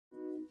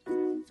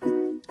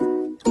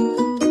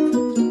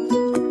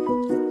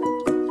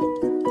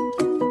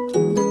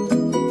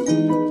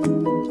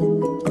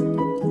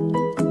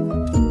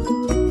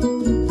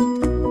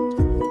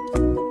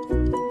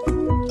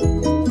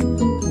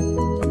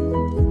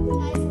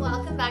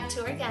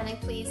to Organic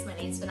Please. My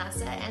name is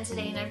Vanessa, and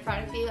today in our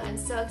product review, I'm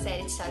so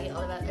excited to tell you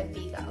all about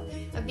Abeego.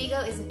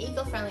 Abeego is an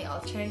eco-friendly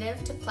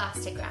alternative to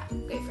plastic wrap,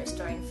 great for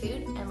storing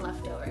food and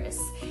leftovers.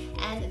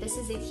 And this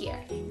is it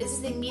here. This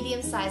is the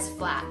medium-sized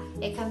flat.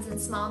 It comes in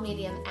small,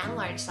 medium, and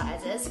large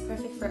sizes,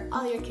 perfect for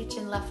all your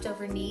kitchen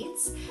leftover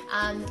needs.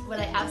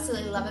 What I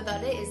absolutely love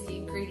about it is the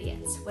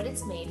ingredients. What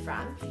it's made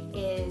from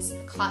is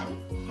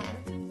cotton,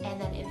 hemp, and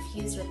then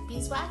infused with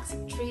beeswax,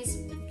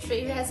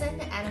 tree resin,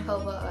 and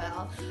jojoba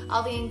oil.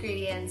 All the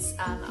ingredients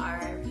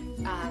are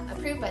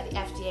approved by the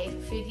FDA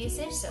for food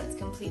usage, so it's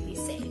completely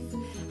safe.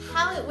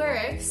 How it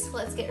works,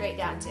 let's get right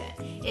down to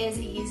it, is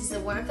it uses the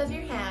warmth of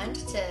your hand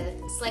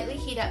to slightly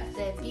heat up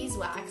the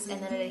beeswax,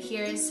 and then it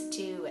adheres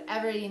to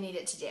whatever you need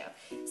it to do.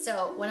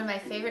 So one of my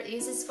favorite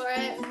uses for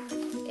it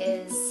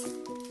is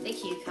the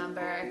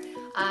cucumber.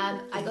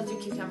 I go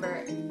through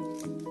cucumber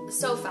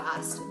so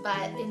fast,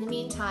 but in the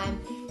meantime,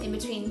 in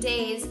between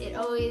days, it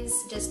always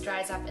just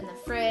dries up in the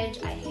fridge.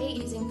 I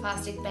hate using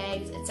plastic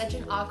bags. It's such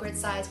an awkward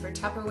size for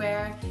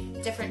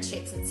Tupperware, different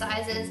shapes and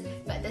sizes,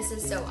 but this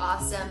is so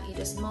awesome. You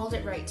just mold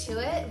it right to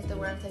it with the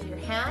warmth of your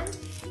hand,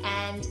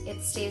 and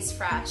it stays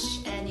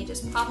fresh, and you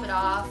just pop it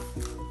off,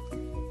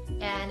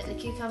 and the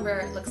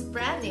cucumber looks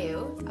brand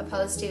new,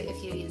 opposed to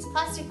if you use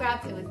plastic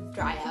wrap, it would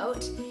dry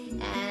out.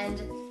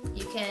 And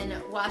you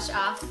can wash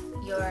off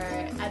your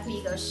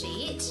Abeego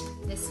sheet.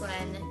 This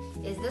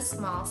one is the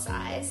small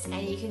size,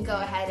 and you can go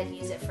ahead and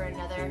use it for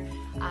another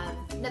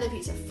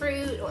piece of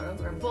fruit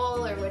or a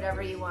bowl or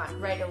whatever you want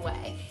right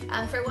away.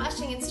 For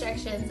washing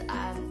instructions,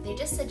 they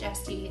just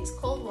suggest you use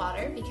cold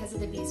water because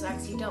of the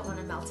beeswax. You don't want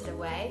to melt it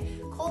away.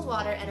 Cold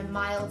water and a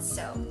mild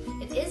soap.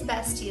 It is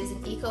best to use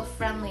an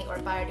eco-friendly or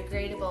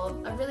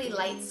biodegradable, a really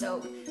light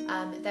soap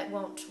that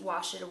won't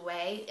wash it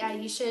away.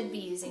 You should be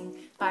using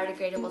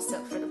biodegradable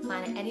soap for the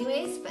planet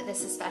anyways, but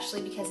this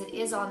especially because it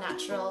is all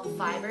natural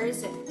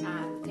fibers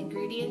and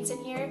ingredients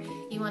in here.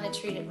 You want to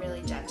treat it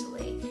really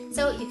gently.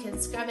 So you can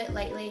scrub it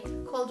lightly,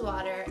 cold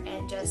water,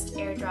 and just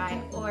air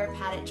dry or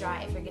pat it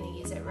dry if you're going to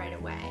use it right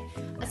away.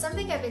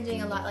 Something I've been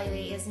doing a lot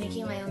lately is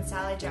making my own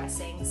salad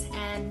dressings,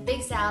 and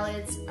big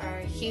salads are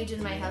huge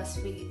in my house.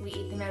 We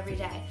eat them every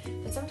day,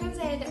 but sometimes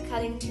I end up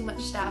cutting too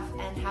much stuff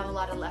and have a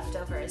lot of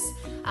leftovers.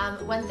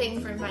 One thing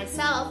for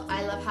myself,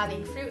 I love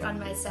having fruit on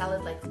my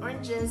salad like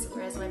oranges,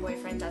 whereas my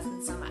boyfriend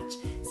doesn't so much.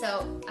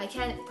 So I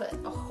can't put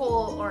a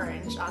whole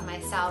orange on my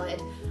salad,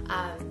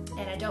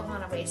 and I don't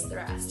want to waste the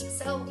rest.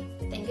 So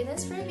thank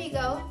goodness for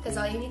Abeego, because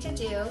all you need to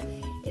do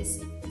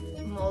is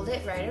mold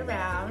it right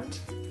around.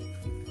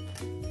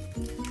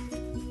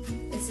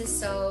 This is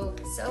so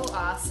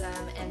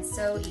awesome and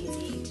so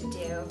easy to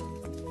do.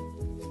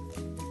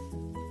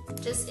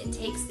 It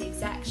takes the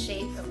exact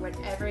shape of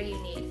whatever you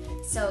need.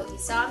 So you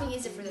saw me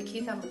use it for the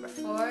cucumber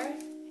before,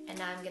 and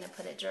now I'm going to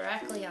put it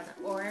directly on the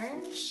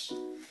orange.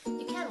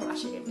 You can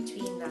wash it in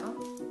between though.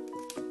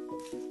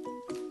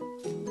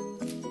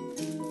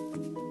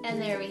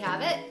 And there we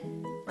have it.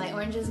 My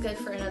orange is good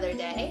for another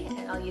day,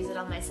 and I'll use it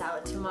on my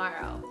salad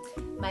tomorrow.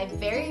 My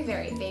very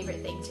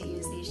favorite thing to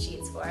use these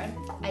sheets for,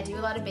 I do a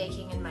lot of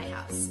baking in my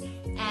house,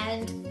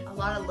 and a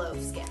lot of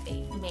loaves get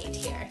made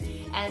here.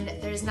 And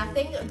there's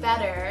nothing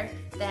better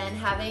than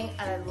having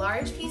a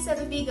large piece of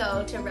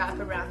Abeego to wrap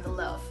around the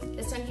loaf.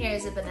 This one here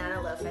is a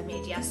banana loaf I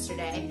made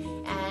yesterday,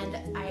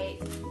 and I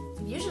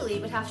usually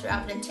would have to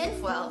wrap it in tin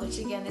foil, which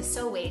again is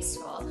so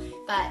wasteful,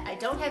 but I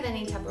don't have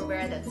any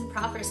Tupperware that's the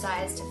proper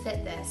size to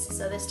fit this,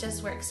 so this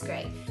just works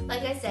great.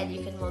 Like I said,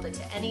 you can mold it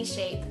to any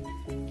shape,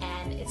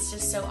 and it's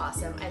just so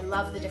awesome. I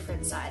love the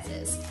different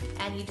sizes.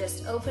 And you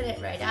just open it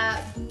right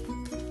up.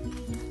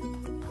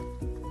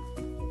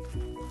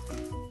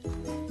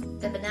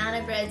 The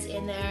banana bread's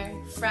in there,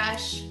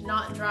 fresh,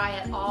 not dry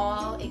at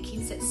all. It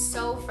keeps it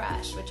so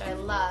fresh, which I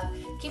love.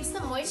 Keeps the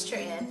moisture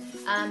in.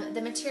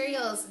 The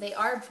materials, they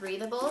are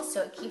breathable,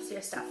 so it keeps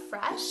your stuff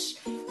fresh,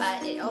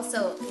 but it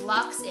also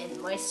locks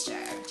in moisture,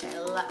 which I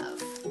love.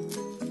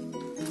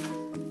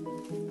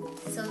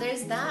 So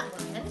there's that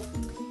one.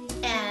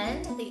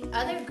 And the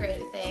other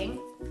great thing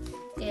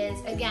is,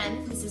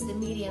 again, this is the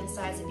medium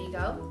size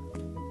Abeego.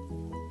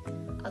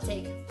 I'll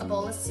take a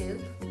bowl of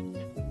soup, and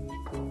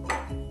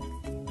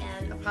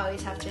I'll probably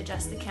have to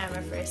adjust the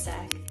camera for a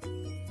sec.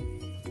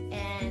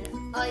 And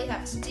all you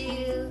have to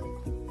do,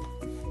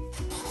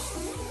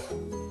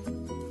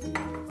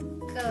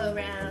 go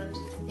around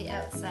the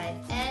outside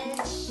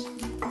edge.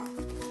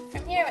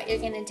 From here, what you're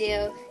going to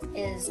do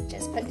is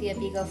just put the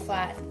Abeego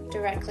flat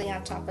directly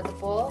on top of the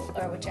bowl,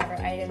 or whichever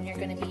item you're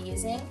going to be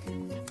using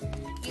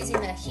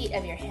the heat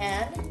of your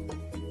hand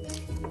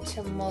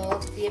to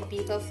mold the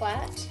Abeego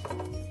flat.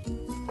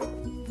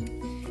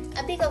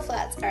 Abeego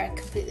flats are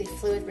completely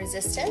fluid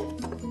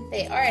resistant.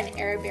 They are an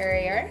air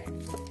barrier,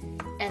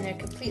 and they're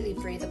completely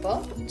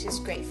breathable, which is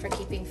great for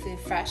keeping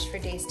food fresh for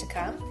days to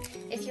come.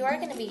 If you are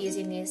going to be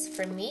using these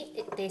for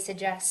meat, they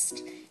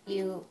suggest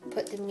you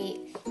put the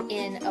meat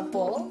in a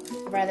bowl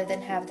rather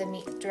than have the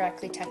meat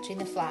directly touching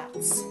the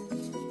flats.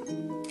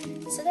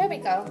 So there we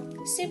go,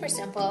 super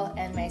simple,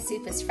 and my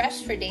soup is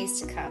fresh for days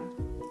to come.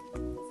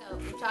 So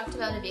talked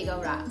about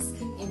Abeego wraps.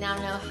 You now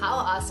know how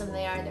awesome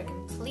they are. They're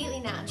completely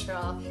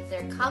natural,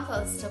 they're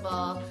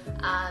compostable.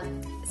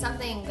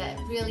 Something that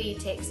really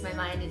takes my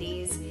mind at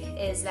ease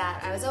is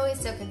that I was always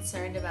so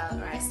concerned about,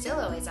 or I still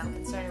always am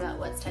concerned about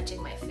what's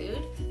touching my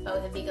food,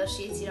 but with Abeego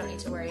sheets you don't need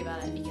to worry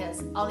about it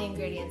because all the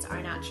ingredients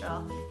are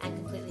natural and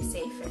completely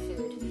safe for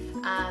food.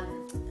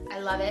 I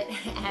love it,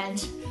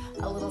 and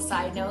a little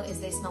side note is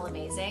they smell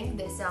amazing.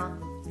 They smell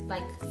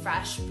like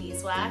fresh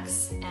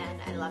beeswax,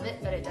 and I love it,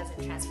 but it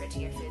doesn't transfer to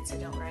your food, so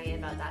don't worry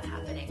about that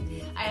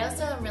happening. I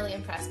also am really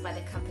impressed by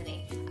the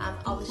company.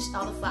 All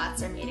the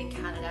flats are made in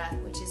Canada,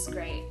 which is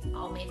great,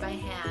 all made by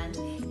hand,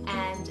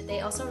 and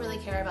they also really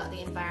care about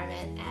the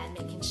environment and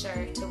making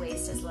sure to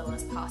waste as little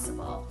as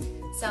possible.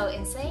 So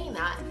in saying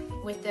that,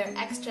 with their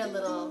extra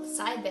little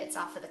side bits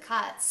off of the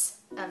cuts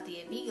of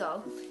the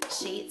Abeego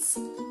sheets,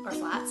 or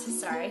flats,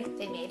 sorry,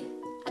 they made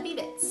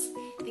Abeebits.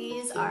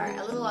 These are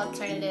a little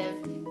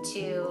alternative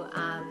to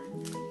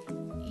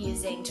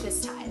using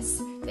twist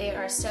ties. They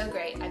are so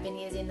great. I've been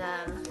using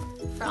them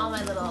for all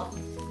my little,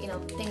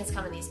 things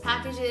come in these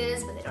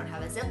packages, but they don't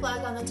have a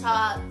Ziploc on the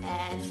top,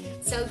 and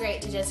so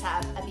great to just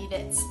have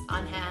Abeebits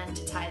on hand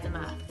to tie them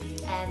up.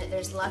 And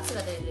there's lots of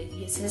other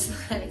uses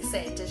that I'm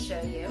excited to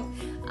show you.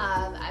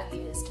 I've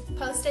used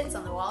Post-its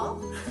on the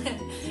wall.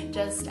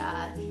 Just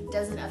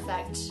doesn't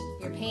affect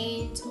your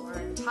paint or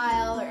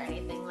tile or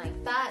anything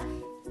like that,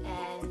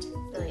 and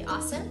really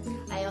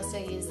awesome. I also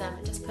use them,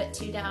 just put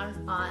 2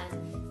 down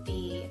on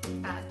the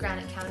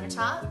granite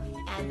countertop,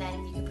 and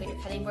then you can put your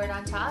cutting board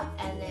on top,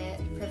 and it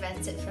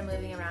prevents it from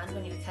moving around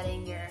when you're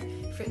cutting your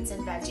fruits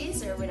and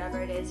veggies or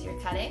whatever it is you're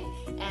cutting.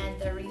 And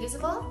they're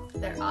reusable,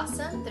 they're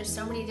awesome. There's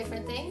so many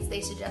different things.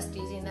 They suggest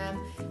using them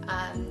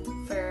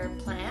for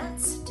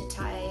plants to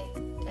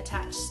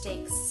attach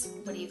stakes,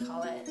 what do you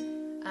call it?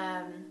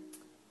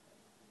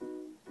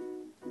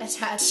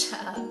 Attach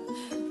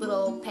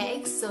little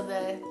pegs so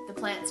the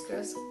plants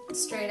grow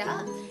straight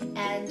up,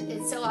 and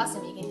it's so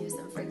awesome. You can use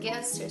them for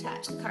gifts, to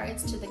attach the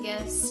cards to the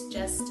gifts.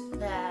 Just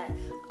the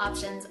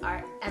options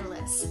are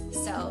endless.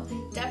 So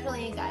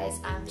definitely, guys,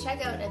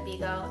 check out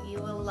Abeego.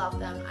 You will love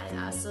them. I'm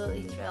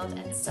absolutely thrilled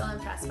and so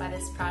impressed by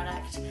this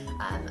product.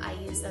 I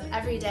use them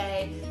every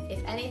day.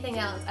 If anything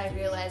else, I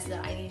realize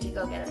that I need to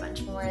go get a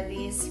bunch more of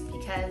these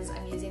because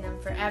I'm using them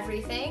for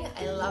everything.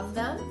 I love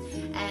them,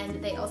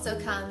 and they also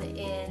come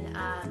in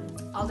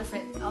all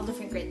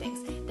different great things.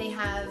 They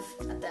have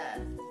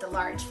the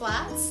large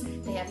flats,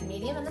 they have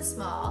medium and the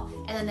small,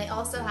 and then they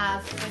also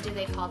have, what do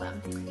they call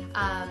them?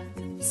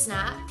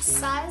 Snap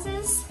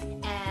sizes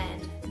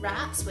and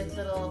wraps with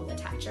little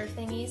attacher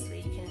thingies where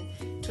you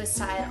can twist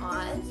tie it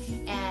on,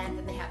 and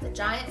then they have the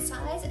giant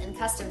size and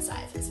custom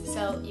sizes,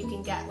 so you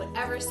can get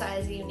whatever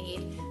size you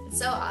need. It's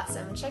so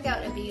awesome. Check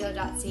out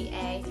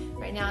abeego.ca.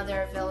 Right now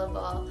they're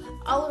available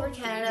all over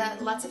Canada,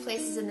 lots of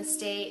places in the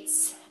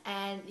States,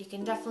 and you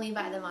can definitely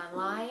buy them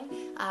online.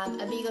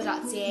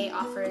 Abeego.ca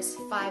offers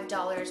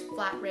 $5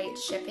 flat rate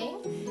shipping,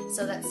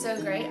 so that's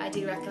so great. I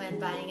do recommend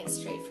buying it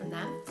straight from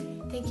them.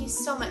 Thank you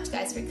so much,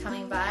 guys, for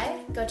coming by.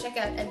 Go check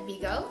out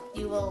Abeego.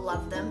 You will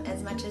love them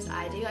as much as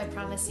I do. I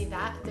promise you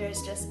that.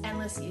 There's just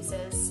endless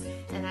uses,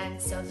 and I'm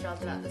so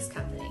thrilled about this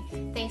company.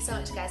 Thanks so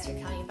much, guys, for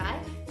coming by.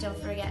 Don't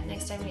forget,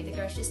 next time you're at the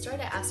grocery store,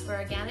 to ask for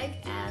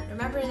organic, and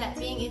remember that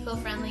being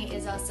eco-friendly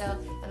is also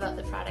about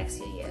the products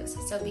you use,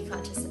 so be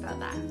conscious about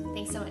that.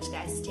 Thanks so much,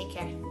 guys. Take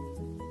care.